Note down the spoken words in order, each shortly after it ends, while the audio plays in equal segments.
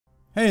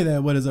Hey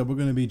there, what is up? We're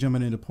going to be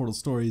jumping into Portal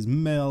Stories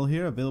Mel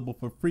here, available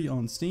for free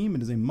on Steam.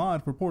 It is a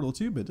mod for Portal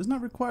 2, but it does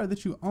not require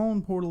that you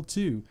own Portal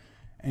 2.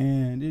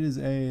 And it is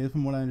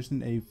from what I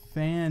understand, a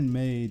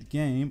fan-made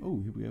game.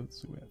 Oh, here we go.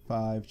 So we have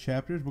 5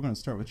 chapters. We're going to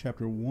start with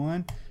chapter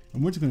 1,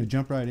 and we're just going to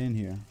jump right in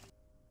here.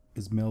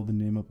 Is Mel the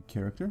name of a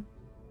character?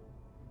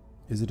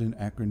 Is it an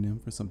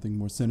acronym for something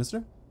more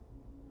sinister?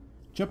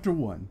 Chapter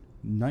 1,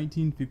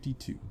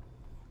 1952.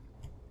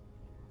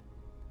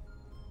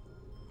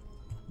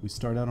 We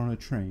start out on a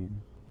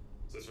train.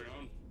 Is this thing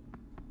on?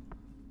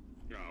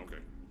 Yeah, okay.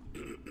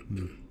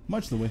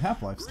 Much the way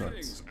Half-Life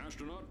Greetings, starts.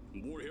 astronaut,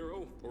 war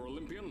hero, or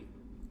Olympian.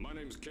 My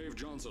name's Cave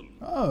Johnson.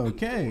 Oh, And boy,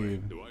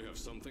 Cave. do I have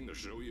something to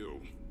show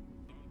you.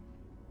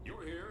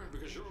 You're here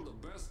because you're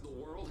the best the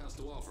world has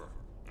to offer.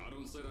 I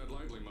don't say that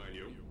lightly, mind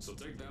you, so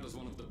take that as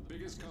one of the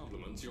biggest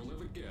compliments you'll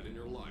ever get in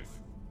your life,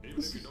 even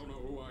if you don't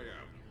know who I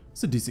am.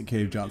 It's a decent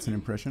Cave Johnson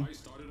impression. I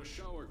started a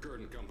shower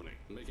curtain company,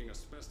 making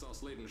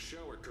asbestos-laden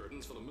shower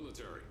curtains for the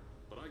military.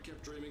 But I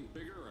kept dreaming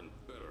bigger and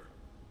better.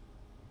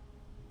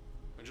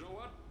 And you know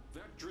what?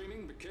 That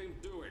dreaming became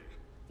doing.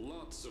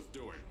 Lots of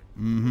doing.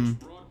 Which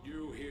brought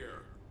you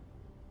here.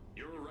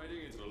 You're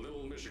riding into the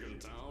little Michigan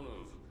town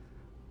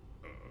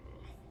of...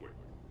 wait.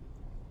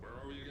 Where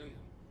are we again?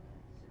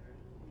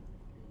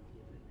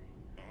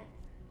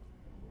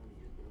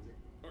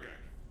 Okay,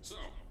 so...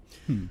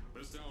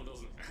 This town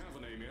doesn't have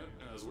a name yet,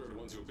 as we're the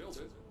ones who built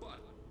it, but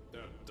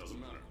that doesn't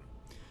matter.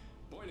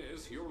 Point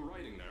is, you're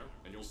riding there,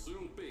 and you'll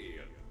soon be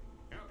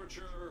at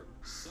Aperture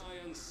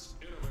Science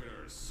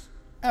Innovators.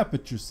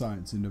 Aperture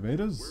Science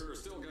Innovators. We're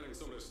still getting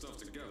some of this stuff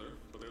together,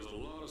 but there's a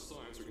lot of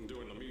science we can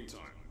do in the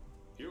meantime.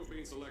 You've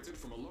been selected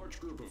from a large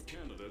group of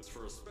candidates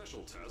for a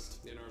special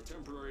test in our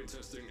temporary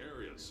testing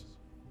areas.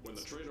 When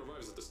the train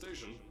arrives at the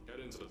station, head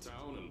into the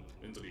town and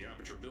into the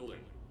Aperture building.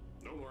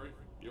 Don't worry,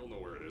 you'll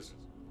know where it is.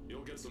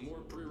 You'll get some more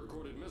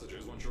pre-recorded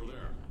messages once you're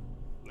there.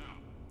 Now,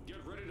 get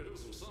ready to do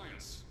some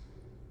science.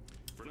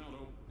 For now,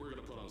 though, we're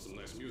gonna put on some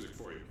nice music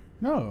for you.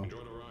 No. Enjoy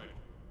the ride.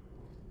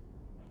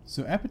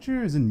 So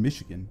Aperture is in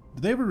Michigan.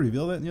 Did they ever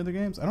reveal that in the other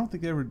games? I don't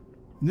think they ever...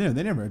 No,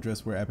 they never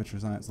addressed where Aperture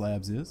Science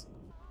Labs is.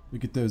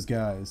 Look at those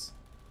guys.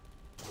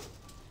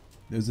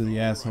 Those are the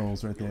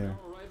assholes right You're there. now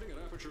arriving at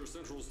Aperture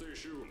Central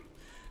Station.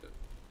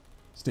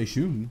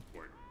 Station.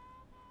 Wait.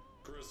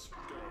 Chris,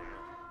 get over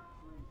here.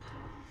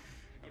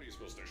 How do you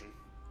spell station?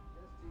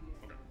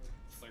 Okay,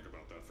 think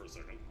about that for a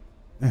second.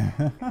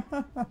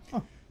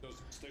 Does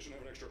station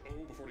have an extra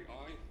O before the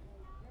I?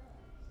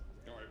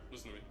 Alright,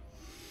 listen to me.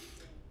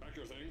 Pack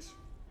your things.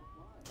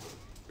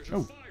 You're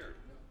Oh. fired!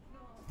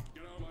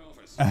 Get out of my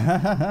office.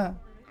 Out.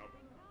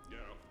 Get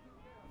out.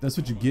 That's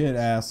what you get,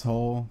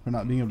 asshole, for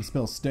not being able to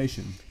spell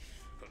station.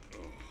 Oh,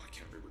 I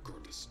can't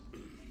re-record this.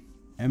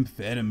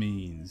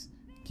 Amphetamines.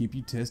 Keep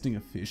you testing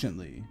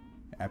efficiently.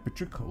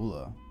 Aperture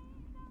Cola.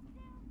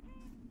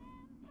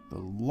 The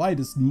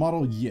lightest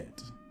model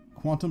yet.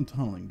 Quantum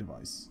tunneling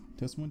device.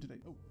 Test one today.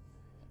 Oh.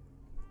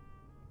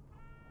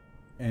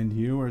 And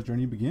here our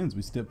journey begins.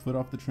 We step foot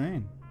off the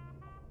train.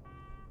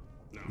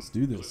 Now, Let's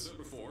do as I this. said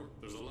before,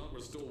 there's a lot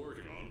we're still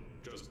working on.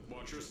 Just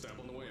watch your step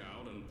on the way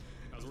out, and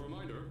as a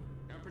reminder,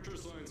 Aperture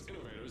Science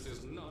Innovators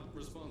is not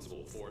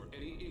responsible for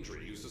any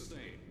injury you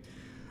sustain,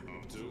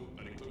 up to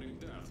and including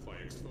death by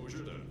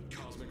exposure to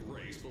cosmic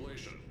ray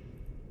spallation.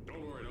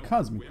 Don't worry, though.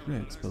 Cosmic we haven't ray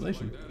had an accident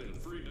spallation. like that in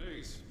 3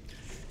 days.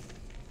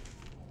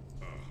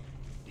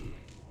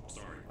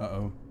 Sorry.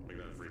 Uh-oh. Make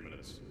that 3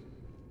 minutes.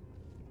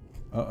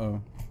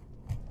 Uh-oh.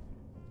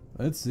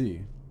 Let's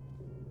see.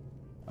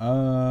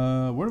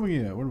 Where do we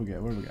get? Where do we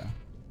get? Where do we go?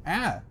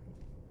 Ah!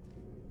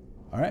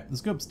 Alright,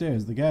 let's go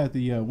upstairs. The guy at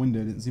the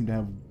window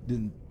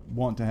didn't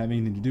want to have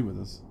anything to do with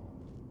us.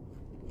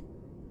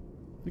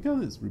 Look at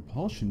this.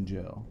 Repulsion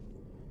gel.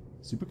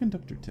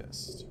 Superconductor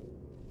test.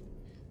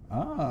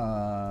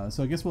 Ah,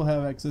 so I guess we'll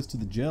have access to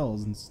the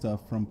gels and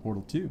stuff from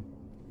Portal 2.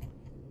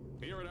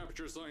 Here at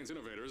Aperture Science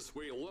Innovators,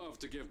 we love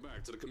to give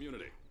back to the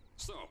community.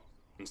 So,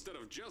 instead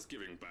of just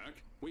giving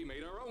back, we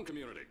made our own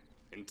community.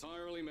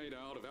 Entirely made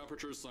out of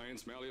Aperture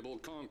Science malleable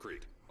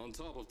concrete, on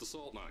top of the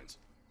salt mines.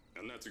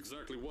 And that's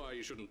exactly why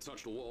you shouldn't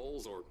touch the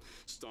walls or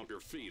stomp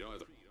your feet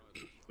either.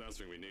 Last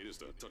thing we need is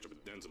to touch up a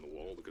dent in the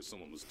wall because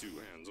someone was too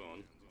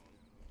hands-on.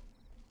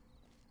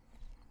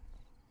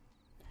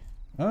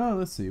 Oh,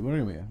 let's see. Where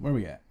are we at? Where are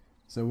we at?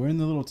 So we're in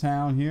the little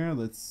town here.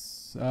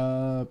 Let's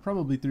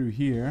probably through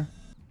here.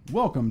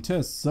 Welcome,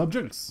 test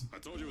subjects. I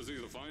told you it was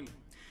easy to find.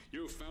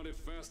 You found it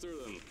faster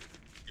than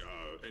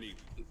any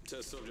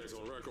test subjects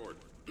on record.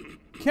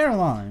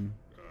 Caroline.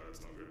 That's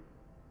not good.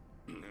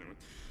 Anyway,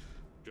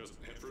 just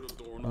head through the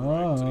door and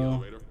right to the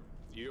elevator.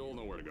 You'll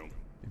know where to go.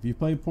 If you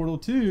played Portal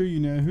 2, you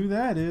know who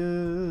that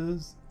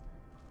is.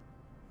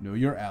 Know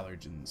your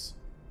allergens.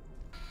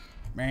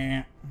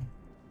 Meh.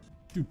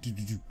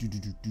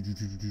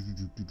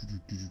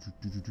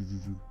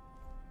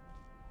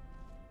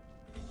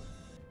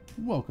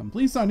 Welcome.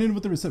 Please sign in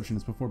with the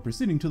receptionist before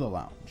proceeding to the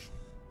lounge.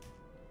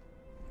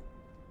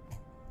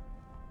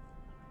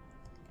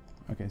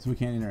 Okay, so we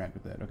can't interact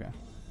with that. Okay.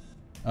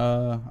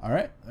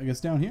 Alright. I guess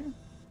down here.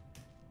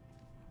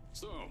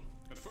 So,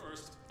 At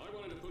first, I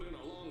wanted to put in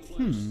a long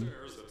flight of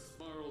stairs that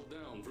spiraled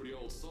down through the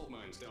old salt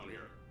mines down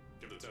here.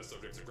 Give the test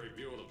subjects a great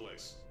view of the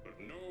place. But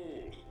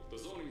no! The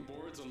zoning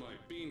boards on my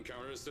bean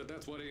counters said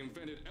that's why they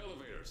invented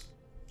elevators.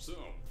 So,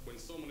 when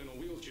someone in a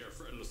wheelchair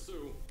threatened to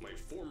sue, my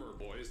former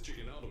boys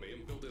chickened out of me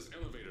and built this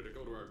elevator to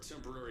go to our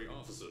temporary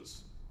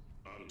offices.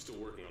 I'm still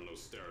working on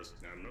those stairs,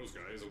 and those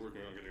guys are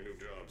working on getting new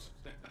jobs.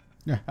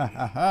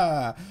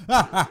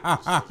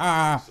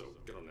 So,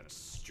 get on that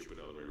stupid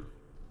elevator.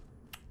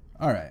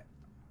 Alright.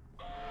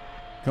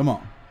 Come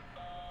on.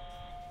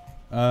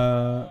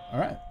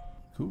 Alright.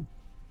 Cool.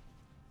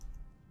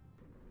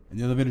 And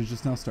the elevator's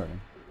just now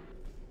starting.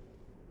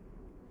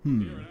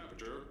 Here at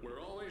Aperture, we're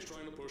always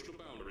trying to push the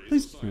boundaries.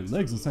 Please put your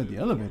legs inside the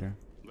elevator.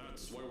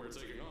 That's why we're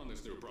taking on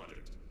this new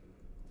project.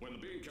 When the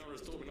bean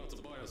counters told me not to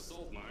buy a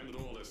salt mine to do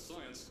all this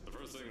science, the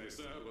first thing they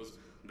said was,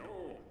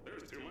 "No,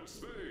 there's too much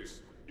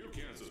space. You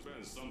can't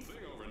suspend something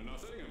over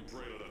nothing and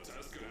pray that a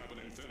test can happen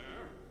in thin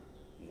air."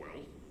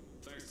 Well,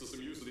 thanks to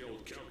some use of the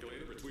old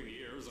calculator between the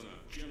ears and a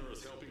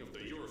generous helping of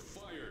the "you're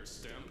fired"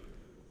 stamp,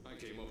 I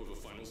came up with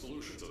a final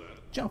solution to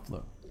that. Jump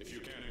flow. If you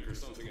can't anchor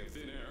something in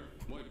thin air,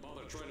 why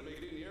bother trying to make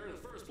it in the air in the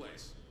first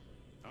place?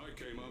 I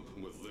came up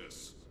with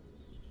this.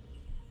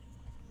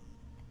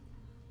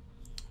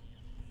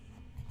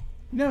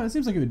 You know, it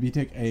seems like it would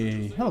take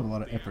a hell of a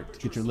lot of effort to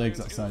get your legs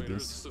outside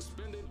this.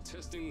 Suspended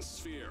testing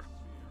sphere.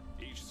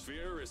 Each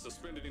sphere is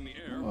suspended in the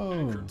air, Whoa.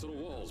 anchored to the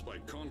walls by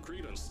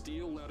concrete and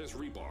steel lattice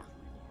rebar.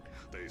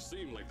 They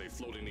seem like they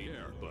float in the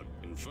air, but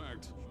in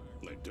fact,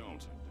 they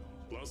don't.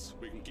 Plus,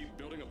 we can keep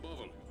building above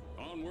them,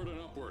 onward and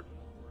upward.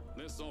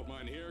 This salt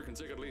mine here can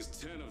take at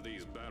least 10 of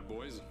these bad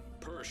boys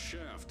per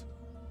shaft.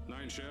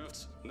 9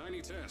 shafts,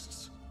 90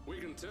 tests. We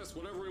can test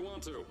whatever we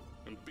want to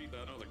and beat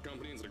that other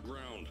company into the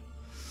ground.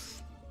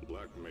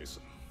 Black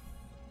Mesa.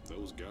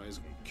 Those guys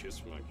can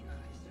kiss my...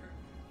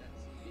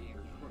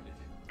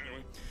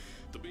 Anyway,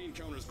 the bean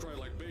counters cried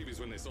like babies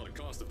when they saw the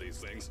cost of these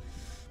things.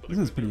 But This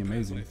is pretty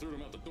amazing. When they threw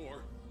them out the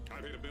door. I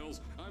pay the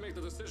bills, I make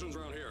the decisions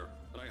around here,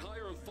 and I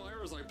hire and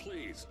fire as I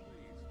please.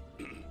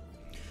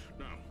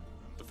 Now,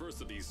 the first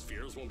of these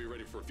spheres won't be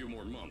ready for a few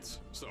more months,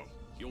 so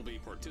you'll be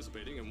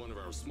participating in one of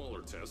our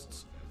smaller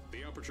tests,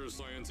 the Aperture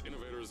Science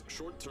Innovators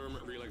Short-Term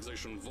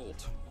Relaxation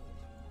Volt.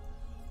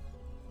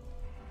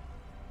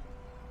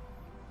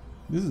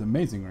 This is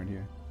amazing right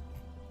here.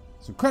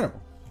 It's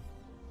incredible.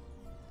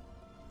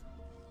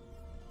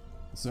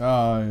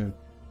 So,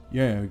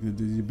 yeah,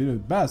 the bit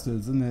of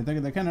bastards, and they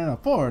think they cannot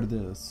afford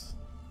this.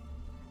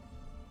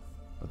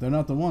 But they're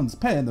not the ones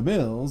paying the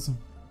bills.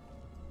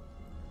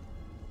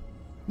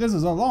 This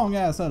is a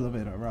long-ass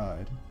elevator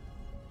ride.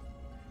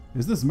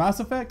 Is this Mass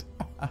Effect?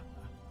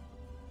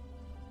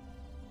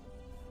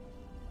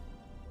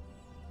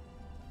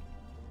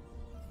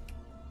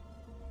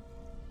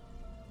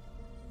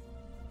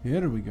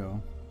 Here we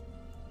go.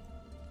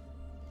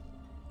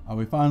 Are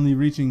we finally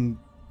reaching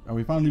the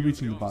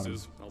bottom?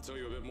 I'll tell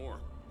you a bit more.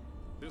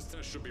 This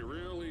test should be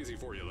real easy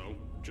for you, though.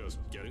 Just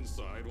get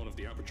inside one of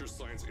the Aperture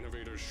Science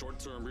Innovators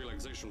short-term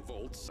relaxation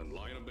vaults and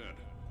lie in a bed.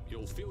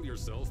 You'll feel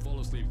yourself fall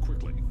asleep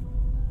quickly.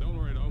 Don't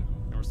worry, though.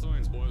 Our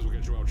science boys will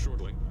get you out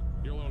shortly.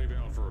 You'll only be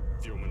out for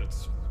a few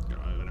minutes,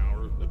 an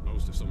hour at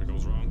most if something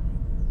goes wrong.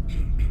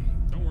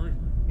 Don't worry,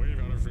 we've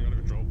got everything under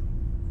control.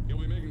 You'll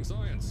be making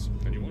science,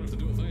 and you won't have to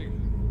do a thing.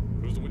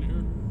 Who's the winner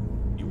here?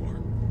 You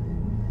are.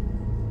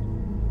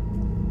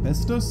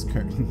 Bestos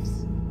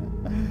curtains.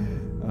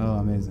 Oh,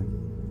 amazing.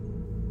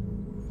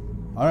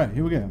 Alright,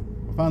 here we go.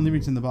 We're finally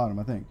reaching the bottom,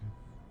 I think.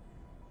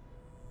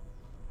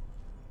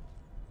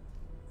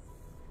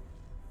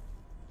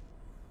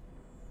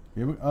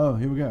 Here we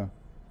go.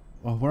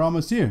 Well, we're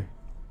almost here.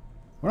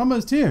 We're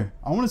almost here.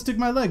 I want to stick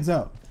my legs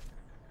out.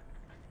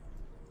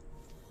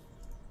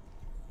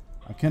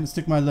 I can't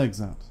stick my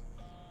legs out.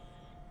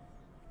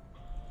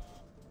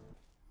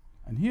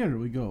 And here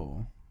we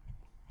go.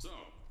 So,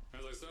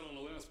 as I said on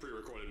the last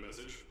pre-recorded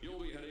message,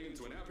 you'll be heading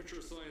into an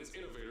Aperture Science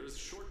Innovators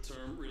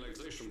short-term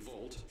relaxation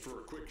vault for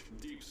a quick,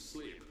 deep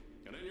sleep.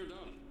 And then you're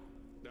done.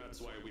 That's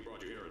why we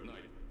brought you here at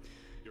night.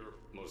 You're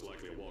most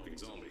likely a walking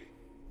zombie.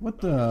 What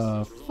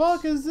the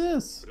fuck is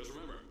this? But just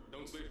remember,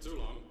 don't sleep too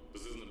long.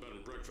 This isn't a bed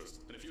and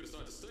breakfast. And if you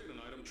decide to stay the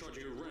night, I'm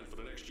charging you rent for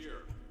the next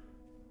year.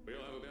 We'll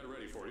have a bed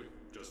ready for you.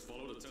 Just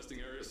follow the testing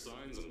area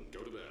signs and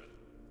go to bed.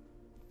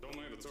 Don't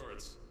mind the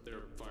turrets.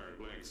 They're firing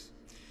blanks.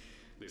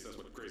 At least that's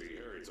what Crazy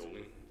Harry told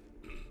me.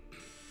 And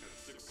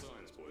 6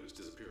 science boys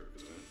disappeared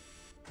because of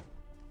that.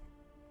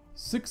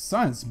 6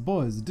 science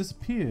boys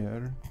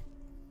disappear.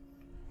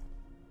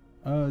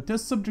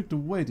 Test subject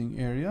awaiting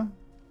area.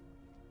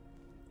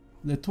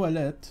 Le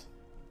toilette.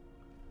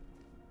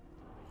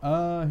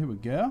 Here we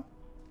go.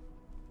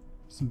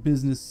 Some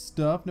business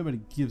stuff.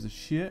 Nobody gives a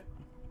shit.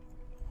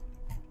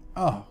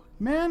 Oh,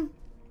 man.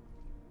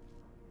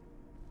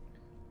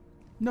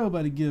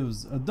 Nobody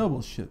gives a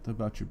double shit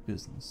about your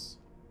business.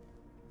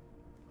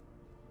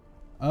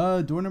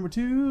 Door number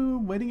 2,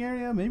 waiting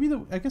area. Maybe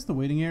I guess the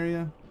waiting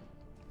area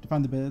to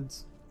find the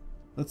beds.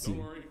 Let's see.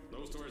 Don't worry,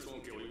 those turrets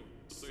won't kill you.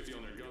 The safety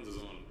on their guns is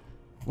on.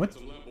 What?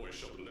 Some lab boys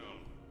shut them down.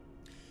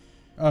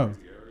 Oh.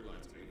 Crazy Harry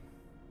liked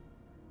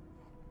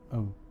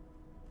Oh.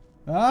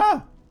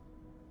 Ah!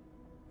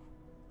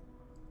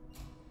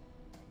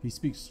 He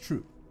speaks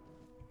true.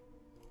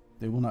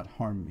 They will not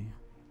harm me.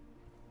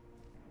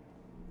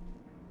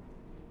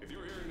 If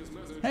you're hearing this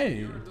message, Hey!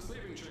 you're at the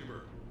sleeping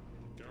chamber.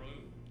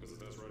 Carolyn, is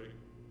the test ready?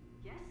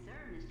 Yes, sir,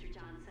 Mr.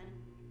 Johnson.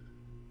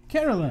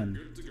 Carolyn!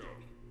 Good to go.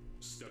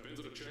 Step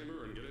into the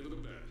chamber and get into the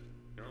bed.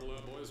 Our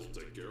lab boys will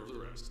take care of the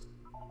rest.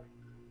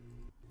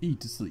 Eat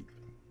to sleep.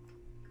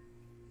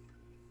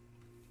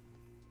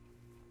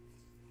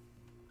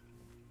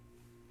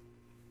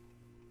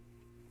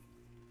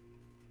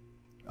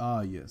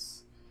 Ah,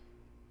 yes.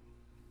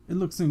 It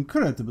looks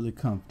incredibly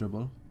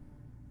comfortable.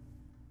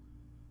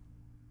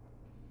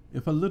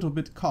 If a little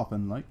bit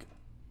coffin-like.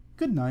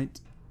 Good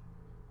night.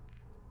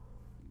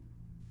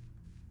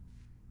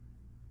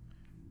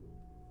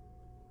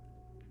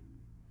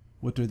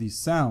 What are these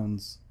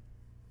sounds?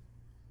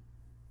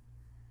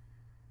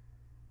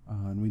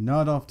 And we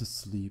nod off to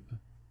sleep.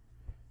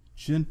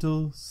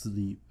 Gentle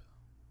sleep.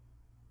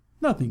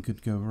 Nothing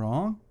could go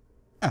wrong.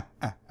 Ah,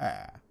 ah,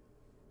 ah.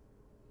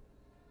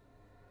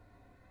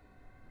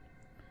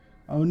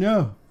 Oh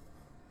no.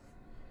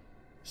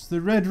 It's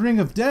the red ring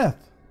of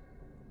death.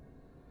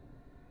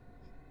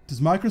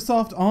 Does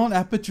Microsoft own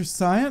Aperture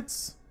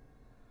Science?